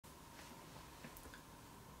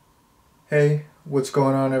Hey, what's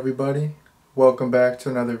going on everybody? Welcome back to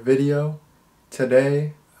another video.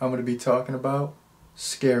 Today I'm going to be talking about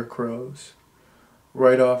Scarecrows.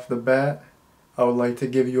 Right off the bat, I would like to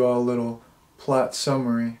give you all a little plot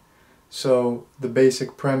summary. So the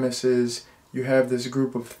basic premise is you have this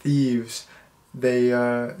group of thieves. They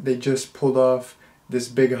just pulled off this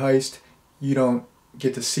big heist. You don't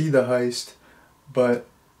get to see the heist, but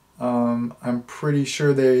I'm pretty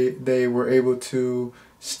sure they were able to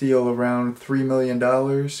steal around $3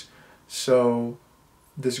 million. So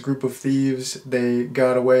this group of thieves, they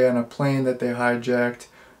got away on a plane that they hijacked.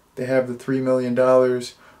 They have the $3 million.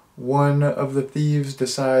 One of the thieves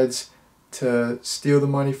decides to steal the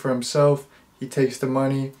money for himself. He takes the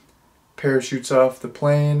money, parachutes off the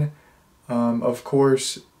plane. Of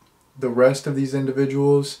course, the rest of these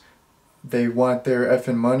individuals, they want their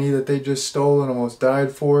effing money that they just stole and almost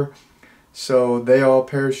died for. So they all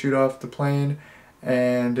parachute off the plane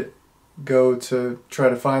and go to try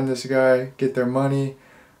to find this guy, get their money,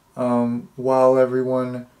 while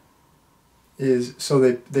everyone is, so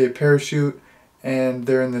they parachute and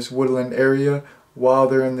they're in this woodland area. While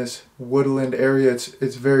they're in this woodland area,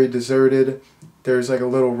 it's very deserted. There's like a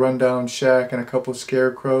little rundown shack and a couple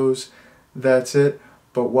scarecrows. That's it.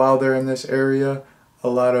 But while they're in this area, a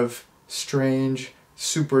lot of strange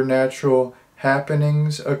supernatural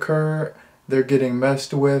happenings occur. They're getting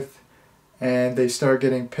messed with and they start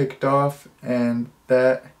getting picked off, and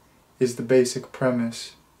that is the basic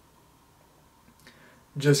premise.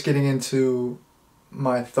 Just getting into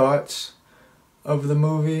my thoughts of the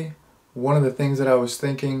movie, one of the things that I was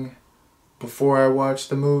thinking before I watched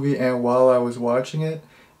the movie and while I was watching it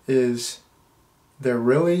is there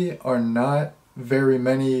really are not very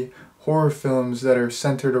many horror films that are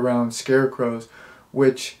centered around scarecrows,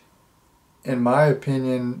 which in my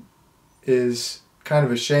opinion is kind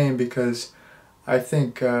of a shame, because I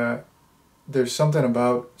think there's something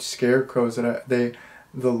about scarecrows that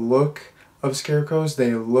the look of scarecrows,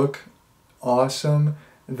 they look awesome.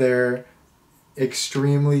 They're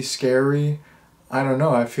extremely scary. I don't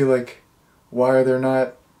know, I feel like, why are there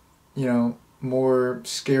not, more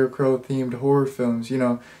scarecrow themed horror films?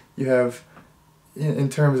 You have, in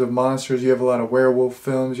terms of monsters, you have a lot of werewolf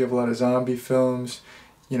films, you have a lot of zombie films,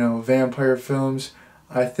 vampire films.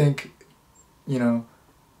 I think,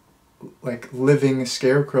 like living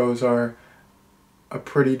scarecrows are a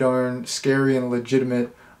pretty darn scary and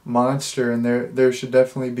legitimate monster, and there should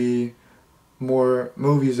definitely be more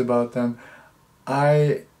movies about them.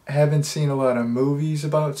 I haven't seen a lot of movies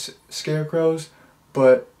about scarecrows,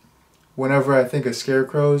 but whenever I think of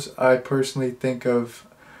scarecrows, I personally think of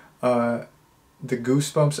the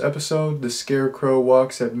Goosebumps episode, The Scarecrow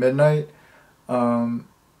Walks at Midnight.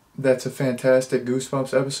 That's a fantastic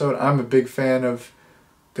Goosebumps episode. I'm a big fan of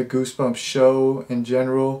the Goosebumps show in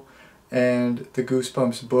general and the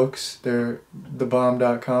Goosebumps books. They're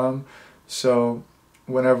thebomb.com. So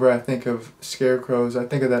whenever I think of scarecrows, I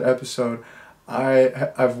think of that episode.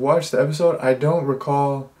 I've watched the episode. I don't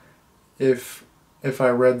recall if I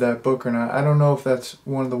read that book or not. I don't know if that's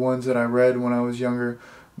one of the ones that I read when I was younger,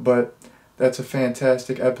 but that's a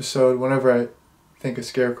fantastic episode. Whenever I think of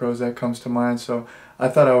scarecrows, that comes to mind. So I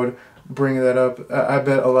thought I would bring that up. I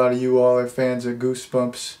bet a lot of you all are fans of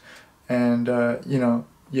Goosebumps, and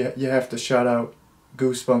you have to shout out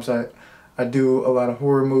Goosebumps. I do a lot of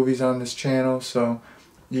horror movies on this channel, so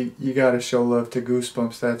you got to show love to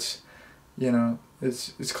Goosebumps. That's,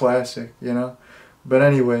 it's classic, But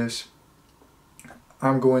anyways,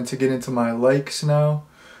 I'm going to get into my likes now.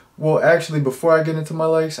 Well, actually, before I get into my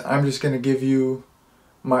likes, I'm just going to give you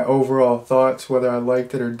my overall thoughts, whether I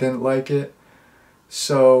liked it or didn't like it.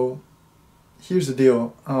 So here's the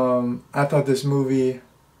deal. I thought this movie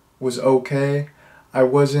was okay. I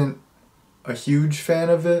wasn't a huge fan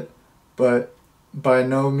of it, but by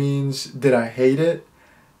no means did I hate it.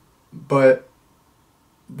 But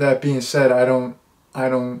that being said, I don't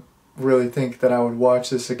really think that I would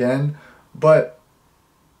watch this again. But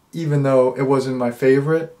even though it wasn't my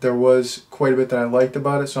favorite, there was quite a bit that I liked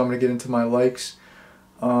about it, so I'm going to get into my likes.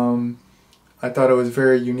 I thought it was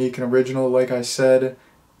very unique and original. Like I said,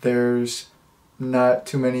 there's not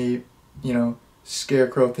too many,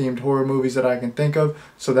 scarecrow themed horror movies that I can think of,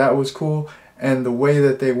 so that was cool. And the way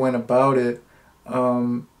that they went about it,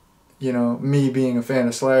 me being a fan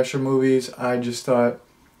of slasher movies, I just thought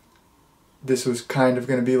this was kind of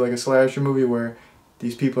going to be like a slasher movie where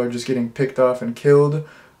these people are just getting picked off and killed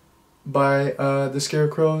by the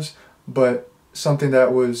scarecrows. But something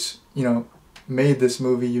that was, made this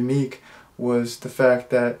movie unique was the fact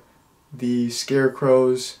that the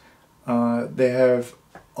scarecrows, they have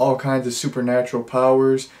all kinds of supernatural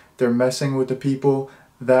powers. They're messing with the people.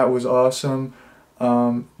 That was awesome.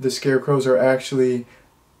 The Scarecrows are actually,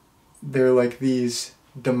 they're like these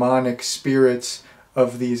demonic spirits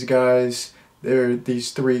of these guys. They're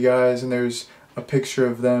these three guys, and there's a picture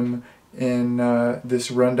of them in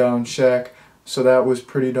this rundown shack. So that was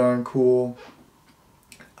pretty darn cool.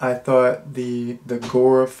 I thought the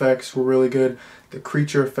gore effects were really good. The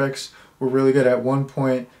creature effects were really good. At one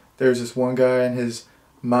point, there's this one guy and his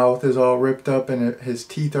mouth is all ripped up and his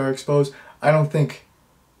teeth are exposed. I don't think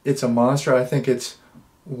it's a monster. I think it's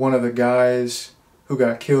one of the guys who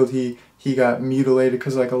got killed. He got mutilated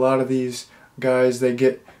because like a lot of these guys, they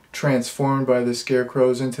get transformed by the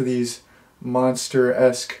Scarecrows into these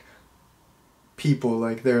monster-esque people.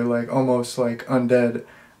 Like they're like almost like undead.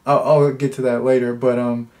 I'll get to that later, but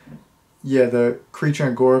yeah, the creature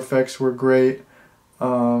and gore effects were great.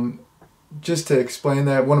 Just to explain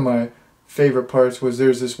that, one of my favorite parts was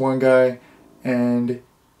there's this one guy and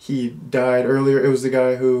he died earlier. It was the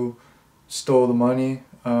guy who stole the money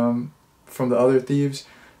from the other thieves.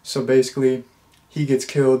 So basically, he gets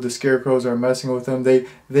killed. The Scarecrows are messing with him.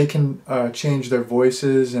 They can change their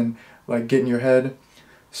voices and like get in your head.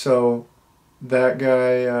 So that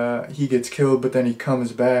guy, he gets killed, but then he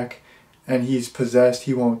comes back and he's possessed.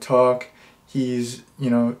 He won't talk. He's, you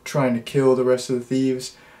know, trying to kill the rest of the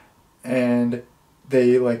thieves, and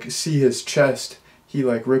they like see his chest. He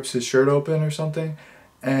like rips his shirt open or something,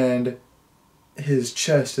 and his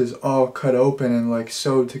chest is all cut open and like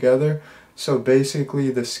sewed together. So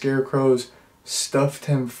basically the Scarecrows stuffed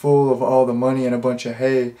him full of all the money and a bunch of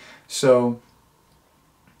hay. So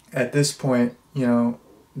at this point, you know,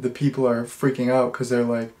 the people are freaking out because they're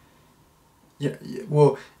like, yeah,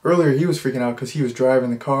 well, earlier he was freaking out because he was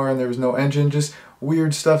driving the car and there was no engine, just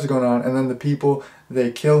weird stuff's going on. And then the people,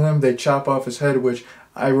 they kill him, they chop off his head, which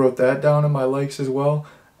I wrote that down in my likes as well.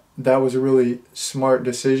 That was a really smart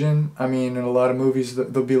decision. I mean, in a lot of movies,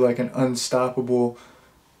 there'll be like an unstoppable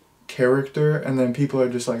character, and then people are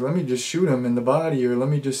just like, let me just shoot him in the body, or let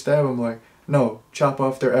me just stab him. Like, no, chop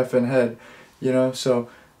off their effing head, you know? So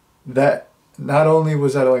that, not only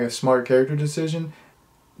was that like a smart character decision,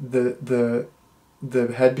 the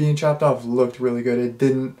head being chopped off looked really good. It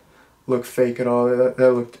didn't look fake at all.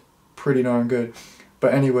 That looked pretty darn good.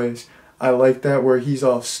 But anyways, I like that where he's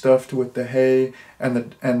all stuffed with the hay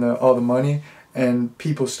and the all the money, and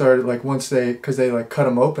people started like once because they like cut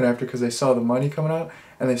him open after because they saw the money coming out,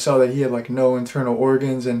 and they saw that he had like no internal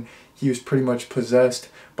organs and he was pretty much possessed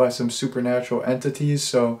by some supernatural entities.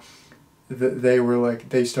 So they were like,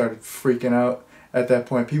 they started freaking out at that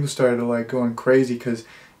point. People started like going crazy because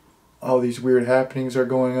all these weird happenings are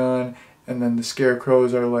going on, and then the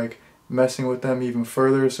Scarecrows are like messing with them even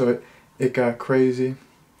further. So it got crazy.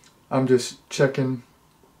 I'm just checking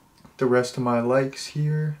the rest of my likes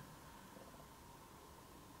here.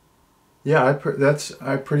 Yeah,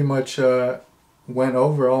 I pretty much went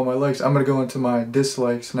over all my likes. I'm gonna go into my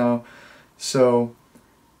dislikes now. So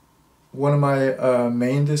one of my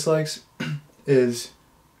main dislikes is,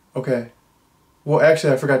 okay, well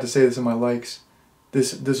actually I forgot to say this in my likes.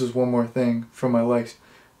 This was one more thing from my likes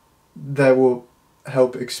that will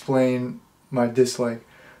help explain my dislike.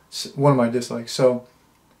 One of my dislikes. So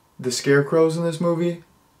the Scarecrows in this movie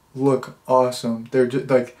look awesome. They're just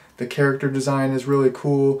like, the character design is really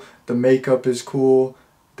cool. The makeup is cool.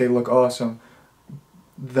 They look awesome.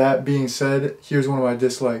 That being said, here's one of my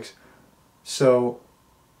dislikes. So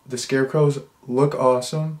the Scarecrows look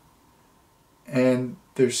awesome and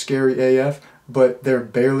they're scary AF, but they're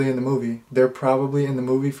barely in the movie. They're probably in the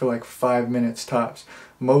movie for like 5 minutes tops.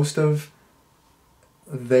 Most of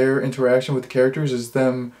their interaction with the characters is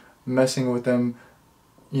them messing with them,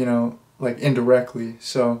 you know, like indirectly.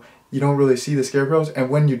 So you don't really see the Scarecrows, and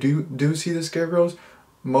when you do see the Scarecrows,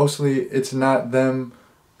 mostly it's not them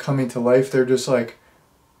coming to life. They're just like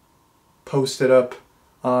posted up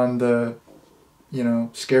on the, you know,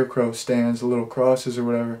 Scarecrow stands, the little crosses or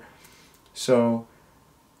whatever. So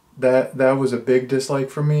that was a big dislike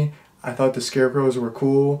for me. I thought the Scarecrows were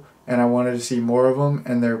cool and I wanted to see more of them,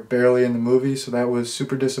 and they're barely in the movie, so that was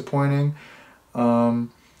super disappointing.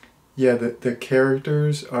 Yeah, the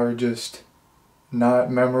characters are just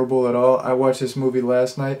not memorable at all. I watched this movie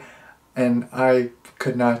last night and I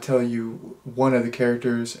could not tell you one of the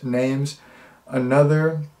characters' names.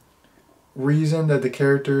 Another reason that the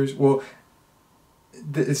characters, well,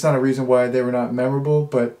 it's not a reason why they were not memorable,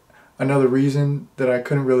 but another reason that I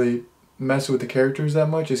couldn't really mess with the characters that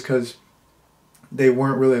much is because they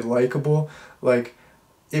weren't really likable. Like,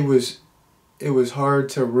 it was hard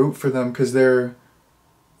to root for them because they're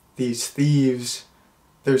these thieves.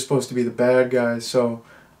 They're supposed to be the bad guys, so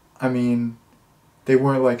I mean, they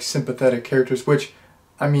weren't like sympathetic characters, which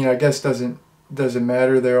I mean, I guess doesn't does it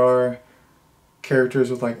matter? There are characters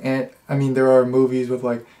with like there are movies with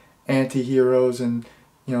like anti-heroes and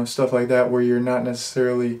stuff like that where you're not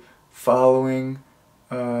necessarily following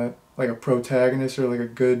like a protagonist or like a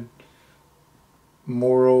good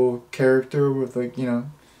moral character with like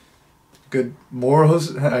good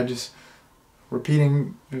morals. I just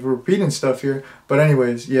repeating stuff here, but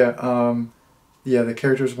anyways, yeah, the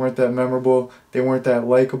characters weren't that memorable. They weren't that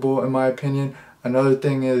likable in my opinion. Another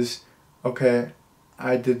thing is, okay,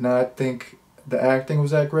 I did not think the acting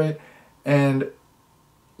was that great, and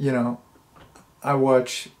I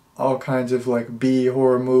watch all kinds of like B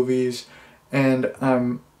horror movies, and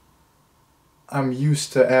I'm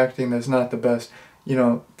used to acting that's not the best.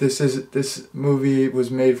 This movie was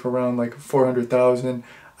made for around like 400,000.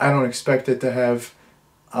 I don't expect it to have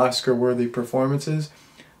Oscar-worthy performances,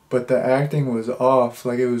 but the acting was off.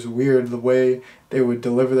 Like, it was weird the way they would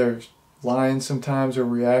deliver their lines sometimes or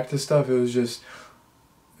react to stuff.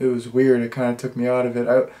 It was weird. It kind of took me out of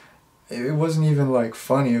it. It wasn't even like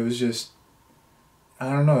funny. It was just, I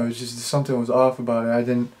don't know. It was just something was off about it.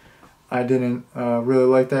 I didn't really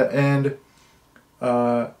like that. And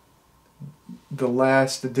the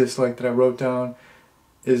last dislike that I wrote down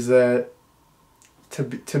is that,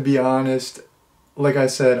 to be honest, like I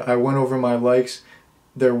said, I went over my likes.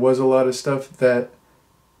 There was a lot of stuff that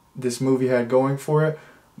this movie had going for it,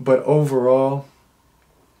 but overall,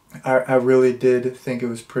 I really did think it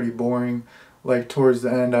was pretty boring. Like, towards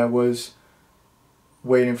the end, I was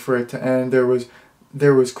waiting for it to end.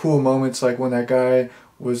 There was cool moments, like when that guy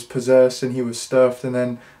was possessed and he was stuffed, and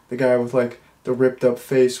then the guy with like the ripped up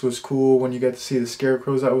face was cool. When you get to see the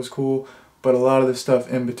Scarecrows, that was cool. But a lot of the stuff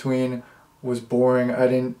in between was boring. I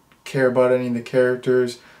didn't care about any of the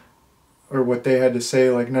characters or what they had to say.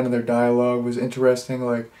 Like, none of their dialogue was interesting.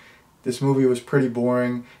 Like, this movie was pretty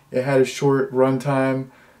boring. It had a short runtime.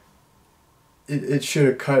 It should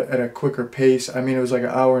have cut at a quicker pace. I mean, it was like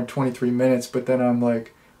 1 hour and 23 minutes, but then I'm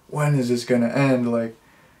like, when is this gonna end? Like,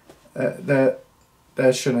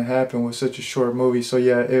 that shouldn't happen with such a short movie. So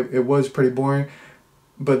yeah, it was pretty boring.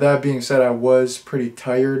 But that being said, I was pretty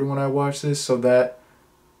tired when I watched this, so that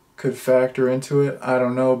could factor into it. I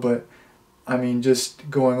don't know, but I mean, just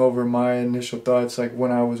going over my initial thoughts, like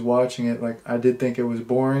when I was watching it, like I did think it was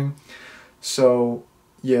boring. So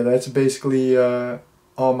yeah, that's basically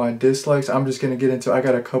all my dislikes. I'm just gonna get into, I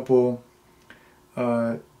got a couple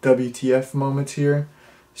WTF moments here.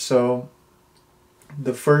 So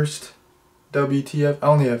the first WTF, I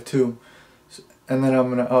only have two, and then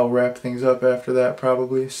I'll wrap things up after that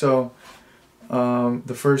probably. So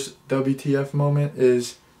the first WTF moment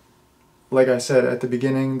is, like I said at the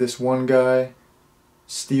beginning, this one guy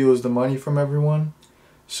steals the money from everyone.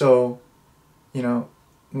 So,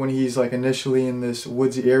 when he's like initially in this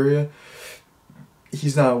woodsy area,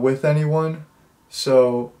 he's not with anyone,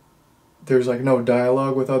 so there's like no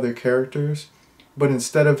dialogue with other characters. But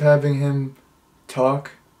instead of having him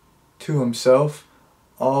talk to himself,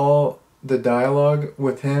 all the dialogue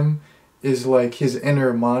with him is like his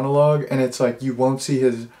inner monologue, and it's like you won't see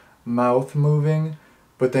his mouth moving,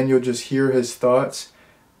 but then you'll just hear his thoughts,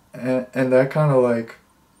 and that kind of like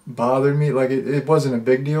bothered me. Like, it wasn't a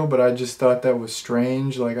big deal, but I just thought that was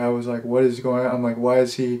strange. Like, I was like, what is going on? I'm like, why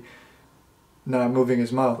is he not moving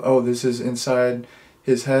his mouth? Oh, this is inside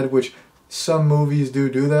his head, which some movies do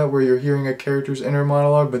that, where you're hearing a character's inner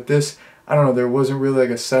monologue, but this, I don't know, there wasn't really like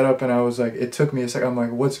a setup, and I was like, it took me a second. I'm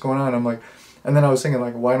like, what's going on? I'm like, and then I was thinking,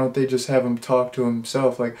 like, why don't they just have him talk to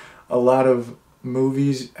himself? Like, a lot of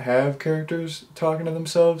movies have characters talking to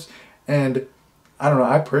themselves, and I don't know,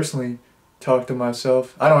 I personally talk to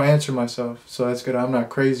myself. I don't answer myself, so that's good. I'm not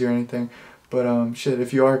crazy or anything, but shit,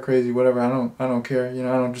 if you are crazy, whatever, I don't care. I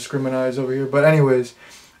don't discriminate over here. But anyways,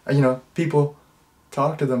 people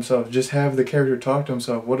talk to themselves. Just have the character talk to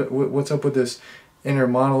himself. What's up with this inner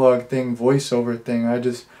monologue thing, voiceover thing?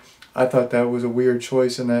 I thought that was a weird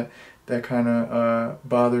choice, and that kind of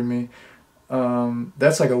bothered me.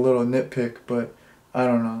 That's like a little nitpick, but I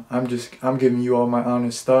don't know. I'm giving you all my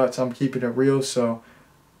honest thoughts. I'm keeping it real, so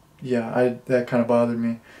yeah, that kind of bothered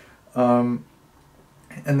me. And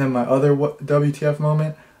then my other WTF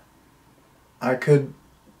moment, I could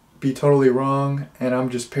be totally wrong, and I'm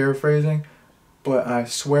just paraphrasing, but I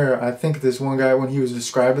swear, I think this one guy, when he was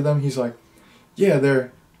describing them, he's like, yeah,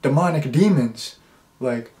 they're demonic demons.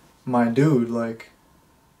 Like, my dude, like,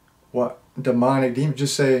 what? Demonic demons?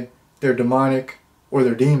 Just say they're demonic or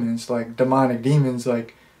they're demons. Like, demonic demons,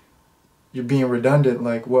 like, you're being redundant.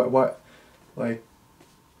 Like, what, like,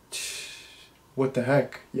 what the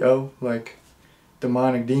heck, yo? Like,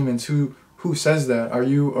 demonic demons, who says that? Are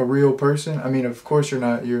you a real person? I mean, of course you're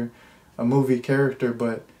not. You're a movie character,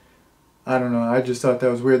 but I don't know, I just thought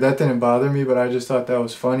that was weird. That didn't bother me, but I just thought that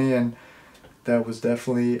was funny, and that was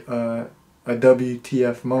definitely a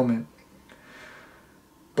WTF moment.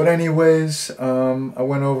 But anyways, I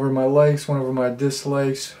went over my likes, went over my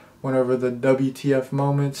dislikes, went over the WTF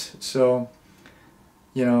moments. So,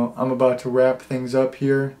 you know, I'm about to wrap things up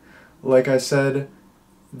here. Like I said,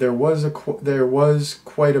 there was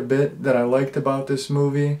quite a bit that I liked about this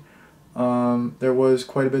movie. There was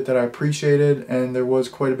quite a bit that I appreciated, and there was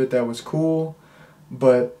quite a bit that was cool.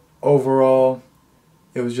 But overall,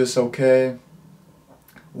 it was just okay.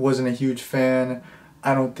 Wasn't a huge fan.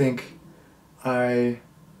 I don't think I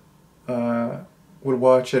would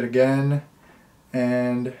watch it again,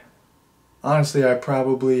 and honestly, I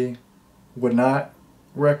probably would not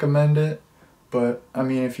recommend it. But I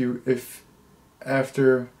mean, if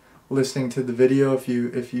after listening to the video, if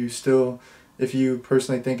you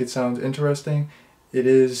personally think it sounds interesting, it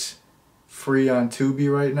is free on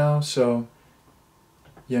Tubi right now. So,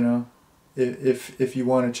 you know, if you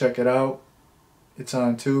want to check it out, it's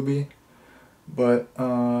on Tubi. But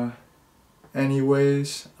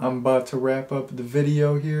anyways, I'm about to wrap up the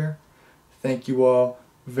video here. Thank you all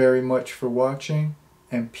very much for watching,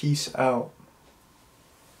 and peace out.